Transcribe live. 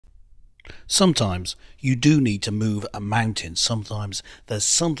Sometimes you do need to move a mountain. Sometimes there's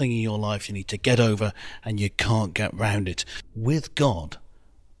something in your life you need to get over and you can't get round it. With God,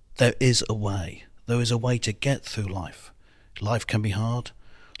 there is a way. There is a way to get through life. Life can be hard.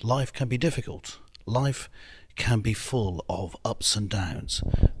 Life can be difficult. Life can be full of ups and downs.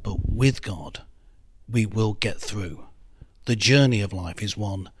 But with God, we will get through. The journey of life is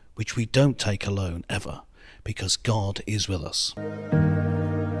one which we don't take alone ever, because God is with us.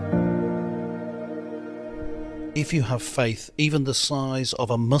 If you have faith even the size of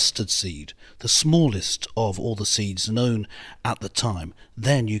a mustard seed, the smallest of all the seeds known at the time,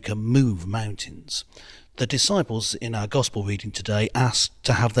 then you can move mountains. The disciples in our gospel reading today asked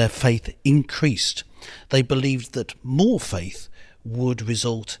to have their faith increased. They believed that more faith would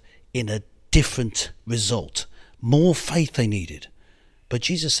result in a different result. More faith they needed. But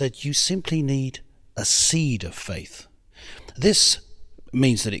Jesus said, you simply need a seed of faith. This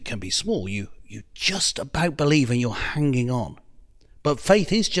means that it can be small. You just about believe and you're hanging on. But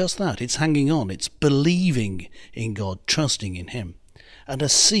faith is just that. It's hanging on. It's believing in God, trusting in Him. And a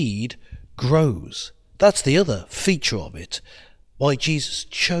seed grows. That's the other feature of it. Why Jesus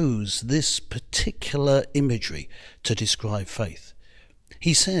chose this particular imagery to describe faith.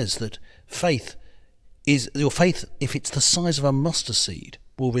 He says that your faith, if it's the size of a mustard seed,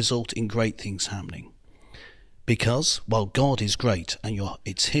 will result in great things happening. Because, well, God is great and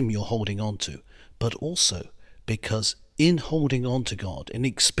it's Him you're holding on to, but also because in holding on to God, in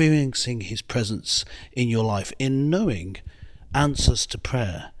experiencing His presence in your life, in knowing answers to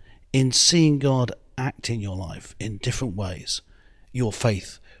prayer, in seeing God act in your life in different ways, your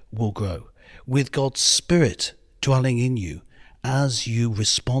faith will grow. With God's Spirit dwelling in you, as you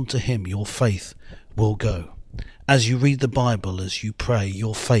respond to Him, your faith will go. As you read the Bible, as you pray,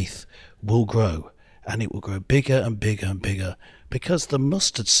 your faith will grow. And it will grow bigger and bigger and bigger, because the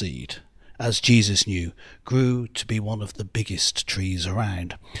mustard seed, as Jesus knew, grew to be one of the biggest trees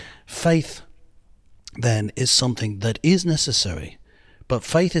around. Faith, then, is something that is necessary, but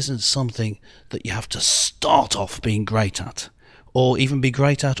faith isn't something that you have to start off being great at, or even be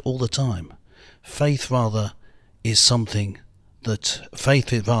great at all the time. Faith, rather, is simply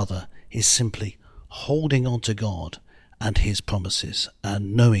holding on to God and His promises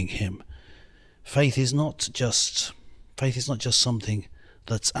and knowing Him. Faith is not just something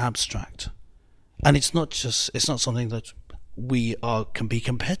that's abstract, and it's not something that we can be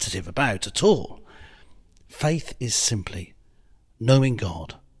competitive about at all. Faith is simply knowing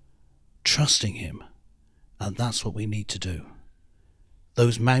God, trusting Him, and that's what we need to do.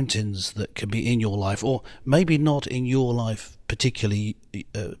 Those mountains that can be in your life, or maybe not in your life particularly,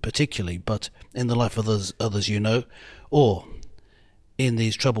 but in the life of others you know, or in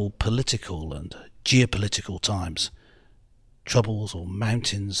these troubled political and geopolitical times, troubles or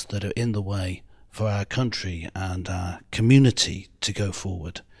mountains that are in the way for our country and our community to go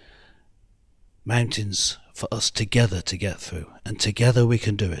forward. Mountains for us together to get through, and together we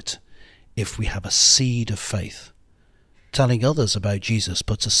can do it if we have a seed of faith. Telling others about Jesus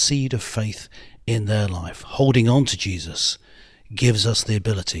puts a seed of faith in their life. Holding on to Jesus gives us the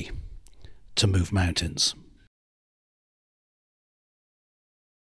ability to move mountains.